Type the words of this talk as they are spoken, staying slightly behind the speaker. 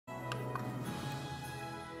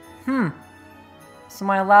So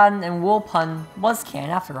my Aladdin and wool pun was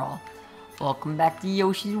canon after all. Welcome back to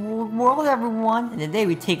Yoshi's World, everyone. And today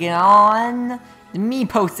we taking on the me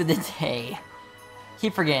post of the day.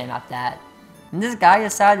 Keep forgetting about that. And this guy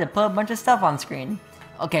decided to put a bunch of stuff on screen.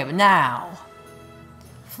 Okay, but now,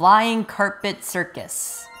 Flying Carpet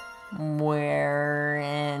Circus. We're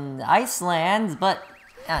in Iceland, but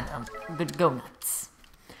I don't know, good go nuts.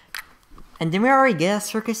 And didn't we already get a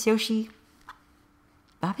circus, Yoshi?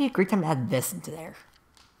 That'd be a great time to add this into there.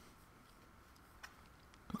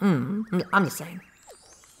 I'm just saying.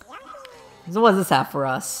 So what does this have for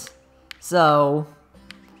us? So,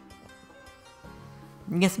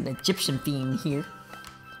 we get some Egyptian theme here.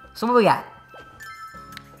 So what we got?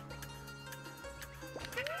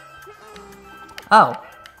 Oh.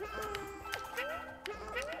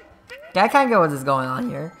 Yeah, I kinda get what is going on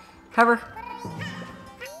here. Cover.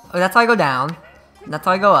 Oh, that's how I go down. That's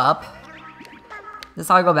how I go up. This is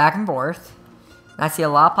how I go back and forth. And I see a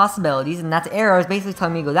lot of possibilities, and that's arrows basically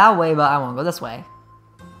telling me to go that way, but I want to go this way.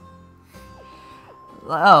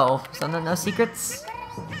 Oh, so no secrets?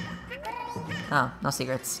 Oh, no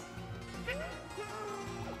secrets.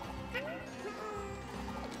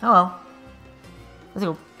 Oh well. Let's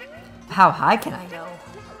go. How high can I go?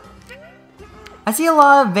 I see a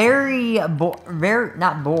lot of very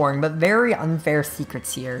not boring, but very unfair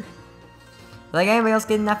secrets here. Like, anybody else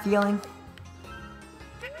getting that feeling?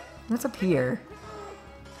 What's up here?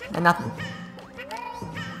 And nothing.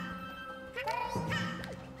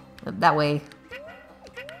 That way.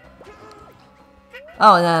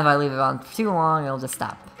 Oh, and then if I leave it on for too long, it'll just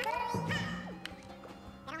stop.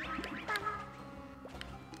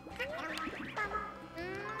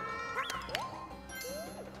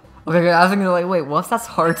 Okay, I was thinking like, wait, what if that's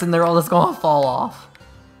hearts and they're all just gonna fall off?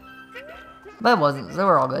 But it wasn't, so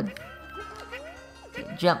we're all good.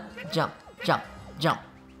 Jump, jump, jump, jump.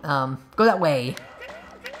 Go that way.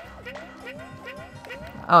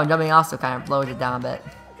 Oh, jumping also kind of blows it down a bit.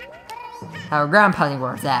 How ground pounding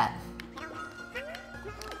works that.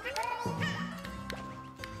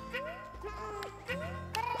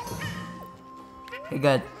 Okay,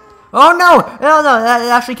 good. Oh no! No, no, that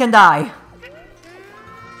actually can die.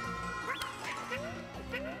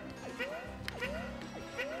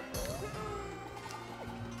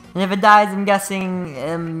 And if it dies, I'm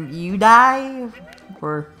guessing you die,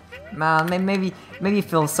 or maybe you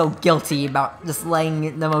feel so guilty about just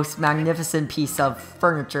laying the most magnificent piece of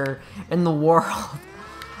furniture in the world,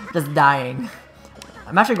 just dying.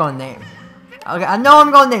 I'm actually going to name. Okay, I know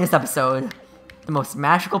I'm going to name this episode the most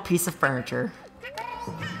magical piece of furniture.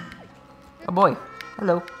 Oh boy,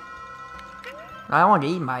 hello. I don't want to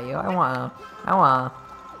get eaten by you. I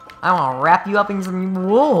wanna wrap you up in some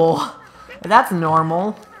wool. That's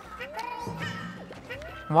normal.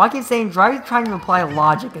 Well, I keep saying, trying to apply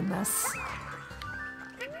logic in this.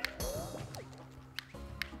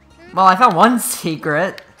 Well, I found one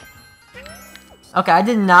secret. Okay, I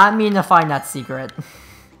did not mean to find that secret.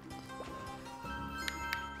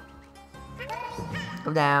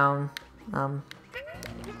 Go down.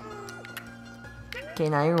 Okay,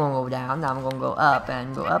 now you're gonna go down. Now I'm gonna go up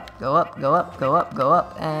and go up, go up, go up, go up, go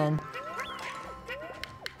up, and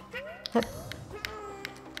hip.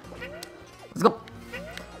 Let's go.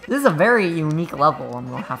 This is a very unique level, I'm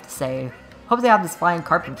gonna have to say. Hope they have this flying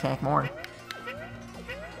carpet mechanic more.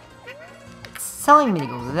 It's telling me to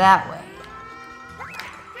go that way.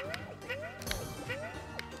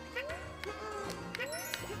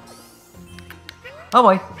 Oh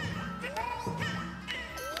boy.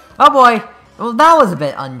 Oh boy! Well, that was a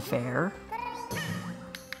bit unfair.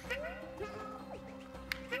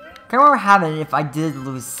 Can't remember having it if I did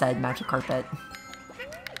lose said magic carpet.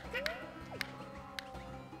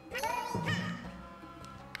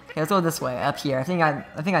 Okay, let's go this way, up here. I think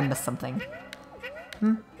I missed something.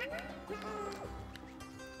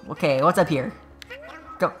 Okay, what's up here?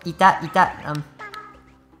 Go, eat that, eat that. I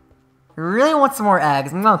really want some more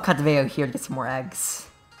eggs. I'm gonna cut the video here to get some more eggs.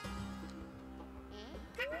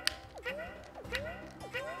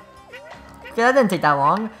 Okay, that didn't take that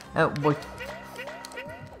long. Oh boy.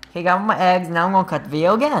 Okay, got my eggs, now I'm gonna cut the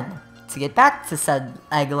video again to get back to said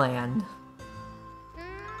egg land.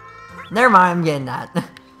 Never mind, I'm getting that.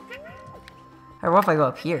 Or what if I go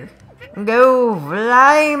up here? Go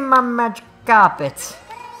fly my magic carpet.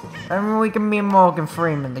 And we can be Morgan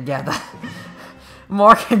Freeman together.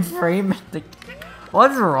 Morgan Freeman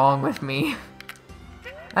What's wrong with me?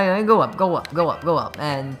 I go up, go up, go up, go up.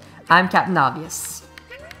 And I'm Captain Obvious.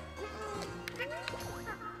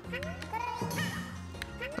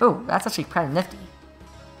 Oh, that's actually kind of nifty.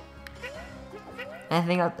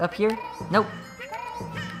 Anything up here? Nope.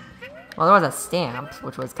 Well, there was a stamp,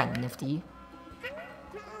 which was kind of nifty.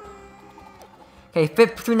 Okay,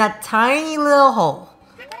 fit between that tiny little hole.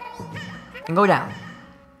 And go down.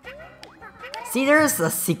 See, there's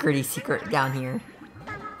a secret down here.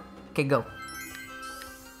 Okay, go.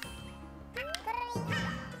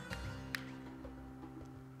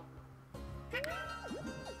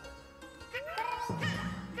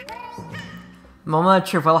 Moment of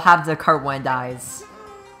truth, I'll have the cart when it dies.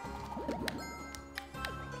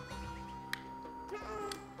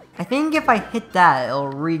 I think if I hit that,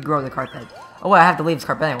 it'll regrow the carpet. Oh, well, I have to leave this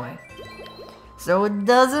carpet anyway. So it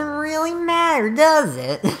doesn't really matter, does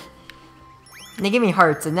it? They give me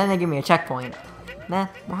hearts, and then they give me a checkpoint. Meh,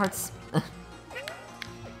 more hearts.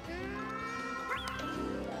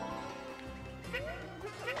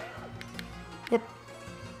 Yep.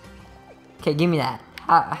 Okay, give me that.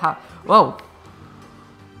 How? Whoa.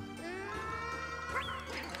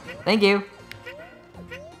 Thank you.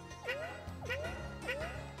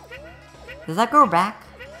 Does that grow back?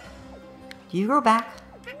 Do you grow back?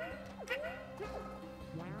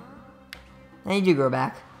 And you do grow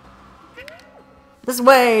back. This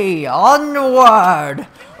way! Onward!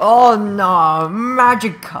 On a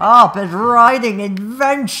magic carpet riding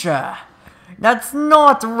adventure! That's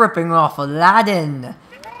not ripping off Aladdin!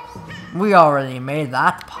 We already made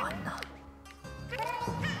that pun.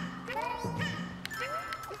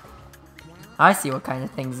 I see what kind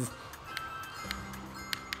of things.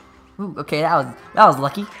 Ooh, okay, that was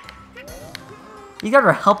lucky. You guys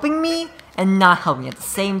are helping me and not helping me at the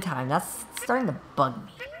same time. That's starting to bug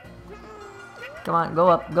me. Come on, go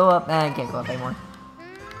up, go up. I can't go up anymore.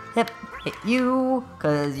 Yep, hit you,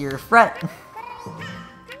 cause you're a fret.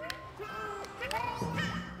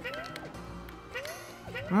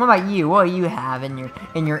 What about you? What do you have in your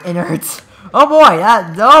innards? Oh boy,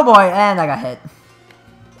 oh boy, and I got hit.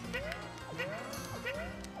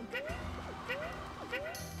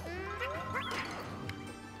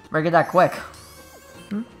 Better get that quick.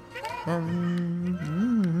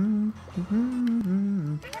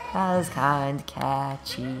 That was kind of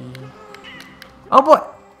catchy. Oh boy!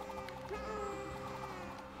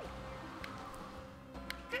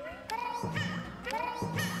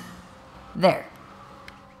 There.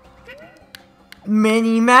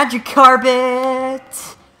 Mini magic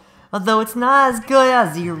carpet! Although it's not as good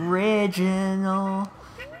as the original.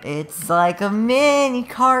 It's like a mini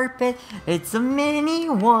carpet, it's a mini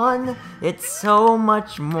one. It's so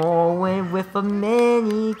much more when with a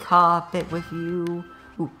mini carpet with you.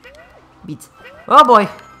 Ooh, beats. Oh boy!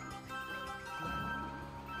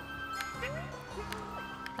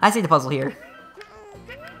 I see the puzzle here.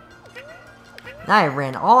 I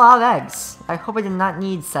ran all out of eggs. I hope I did not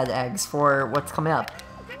need said eggs for what's coming up.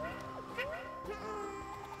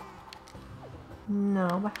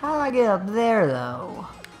 No, but how do I get up there though?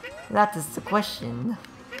 That is the question.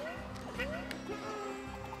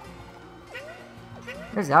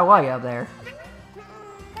 There's how do I get up there?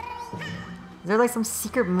 Is there like some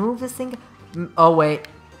secret move this thing? Oh wait.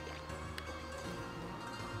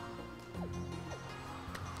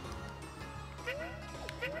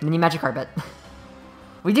 Mini magic carpet.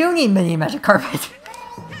 We do need mini magic carpet.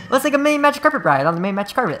 Let's take a mini magic carpet ride on the mini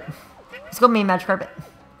magic carpet. Let's go mini magic carpet.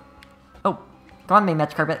 Oh, come on mini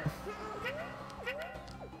magic carpet.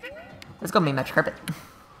 Let's go mini magic carpet.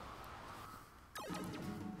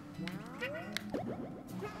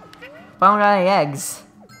 I don't got any eggs.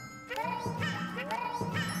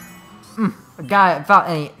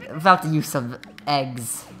 Without the use of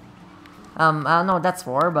eggs. I don't know what that's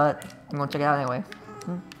for, but I'm gonna check it out anyway.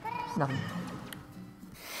 Nothing.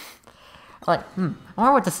 Like, I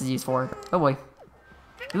wonder what this is used for. Oh boy.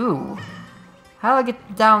 Ooh. How do I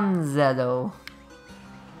get down there though?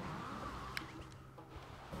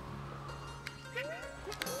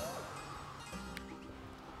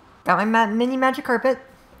 Got my mini magic carpet.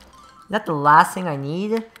 Is that the last thing I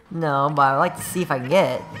need? No, but I'd like to see if I can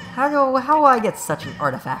get it. How do I get such an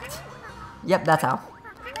artifact? Yep, that's how.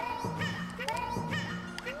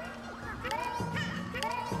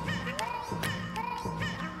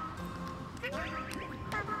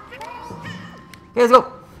 Okay, let's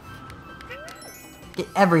go! Get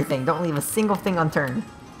everything. Don't leave a single thing unturned.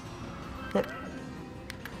 Yep.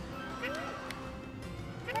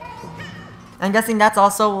 I'm guessing that's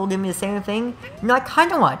also will give me the same thing. You know, I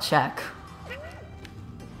kind of want to check.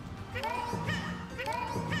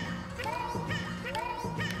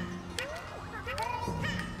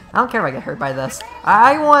 I don't care if I get hurt by this.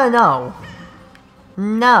 I want to know.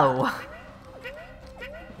 No.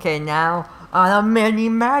 Okay, now on a mini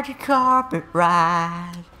magic carpet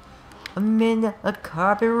ride. A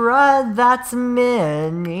carpet ride that's miniature.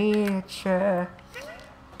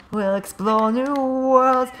 We'll explore new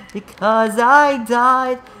worlds because I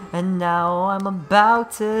died. And now I'm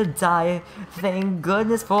about to die. Thank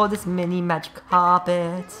goodness for this mini magic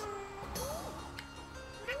carpet.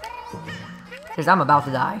 Because I'm about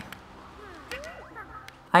to die.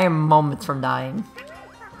 I am moments from dying.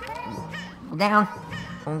 Go down.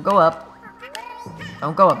 Don't go up.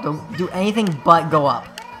 Don't go up. Don't do anything but go up.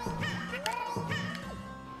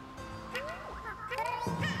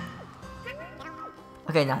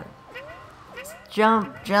 Okay, now.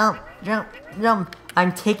 Jump, jump, jump, jump.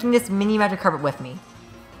 I'm taking this mini magic carpet with me.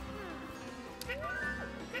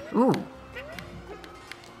 Ooh.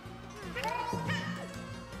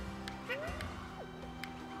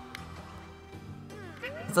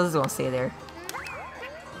 So this is gonna stay there.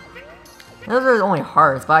 Those are only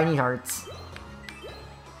hearts, but I need hearts.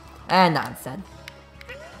 And not instead.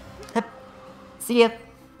 Yep. See ya.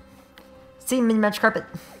 See you, mini magic carpet.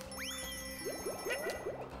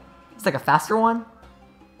 It's like a faster one.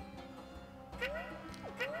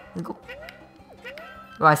 Go.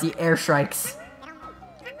 Oh, I see air strikes.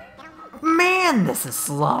 Man, this is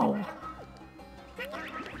slow.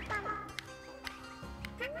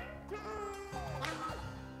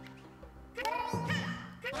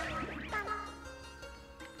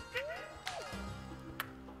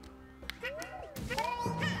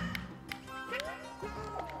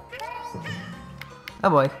 Oh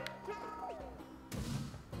boy.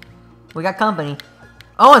 We got company.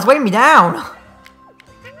 Oh, it's weighing me down!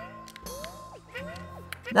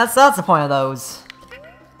 That's the point of those.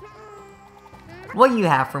 What do you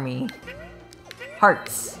have for me?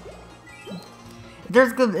 Hearts. If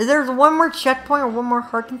there's one more checkpoint or one more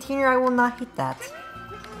heart container, I will not hit that.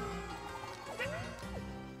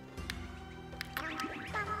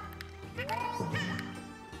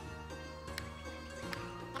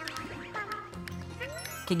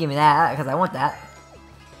 Okay, give me that, because I want that.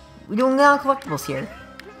 We're doing non-collectibles here.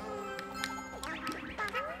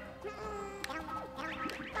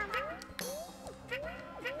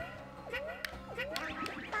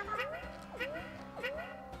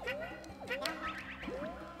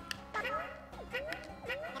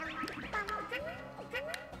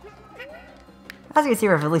 I was gonna see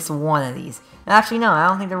if at least one of these. Actually, no, I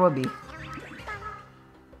don't think there would be.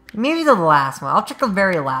 Maybe the last one. I'll check the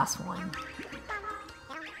very last one.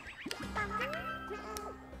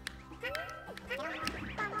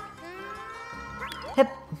 Hip.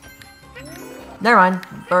 Never mind.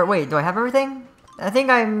 Or wait, do I have everything? I think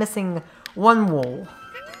I'm missing one wool.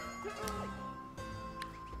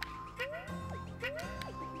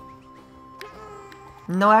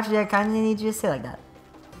 No, actually, I kind of need you to say like that.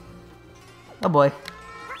 Oh boy.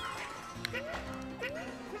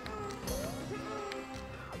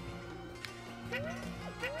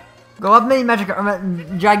 Go up, mini magic,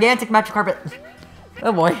 gigantic magic carpet.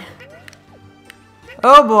 Oh boy.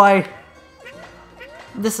 Oh boy.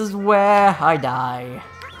 This is where I die.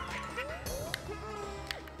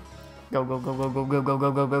 Go, go, go, go, go, go, go,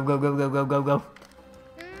 go, go, go, go, go, go, go, go, go.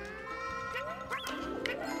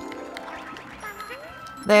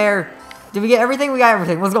 There. Did we get everything? We got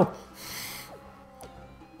everything. Let's go.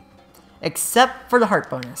 Except for the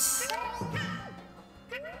heart bonus.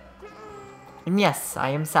 And yes, I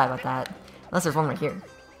am sad about that. Unless there's one right here.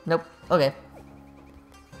 Nope. Okay.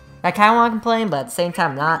 I kind of want to complain, but at the same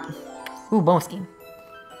time, not. Ooh, bonus scheme.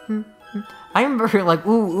 I remember like,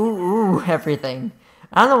 ooh, ooh, ooh, everything.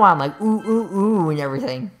 I don't know why I'm like, ooh, ooh, ooh, and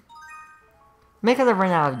everything. Maybe because I've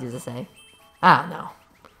run out of ideas to say. I don't know.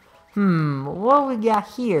 What we got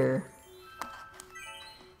here?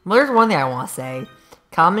 Well, there's one thing I want to say.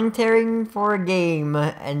 Commentating for a game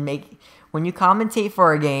and when you commentate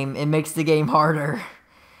for a game, it makes the game harder.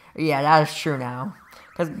 Yeah, that is true now.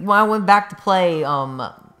 Because when I went back to play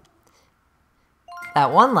that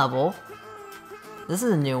one level, this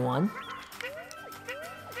is a new one.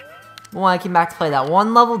 When I came back to play that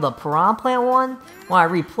one level, the Piranha Plant one, when I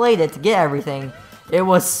replayed it to get everything, it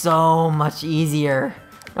was so much easier.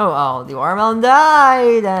 Oh, the watermelon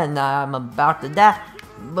died, and I'm about to die,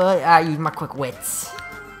 but I used my quick wits.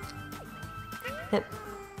 Hip.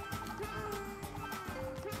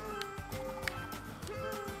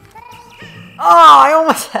 Oh, I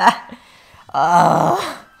almost had...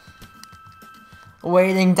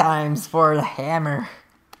 waiting times for the hammer.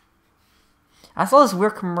 I saw this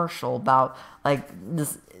weird commercial about, like,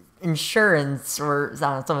 this insurance or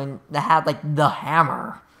something that had, like, the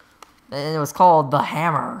hammer. And it was called The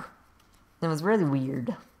Hammer. It was really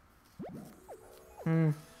weird.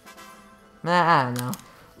 I don't know.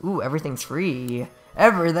 Ooh, everything's free.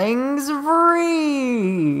 Everything's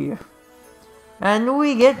free! And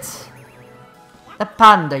we get the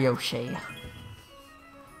Panda Yoshi.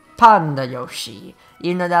 Panda Yoshi.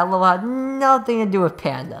 Even though that level had nothing to do with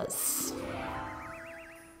pandas.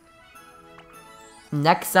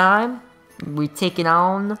 Next time, we taking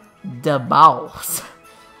on the boss.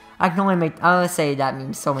 I can only say that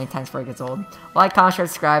meme so many times before it gets old. Like, comment, share,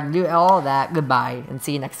 subscribe, do all of that. Goodbye, and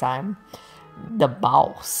see you next time. The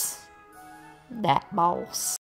boss. That boss.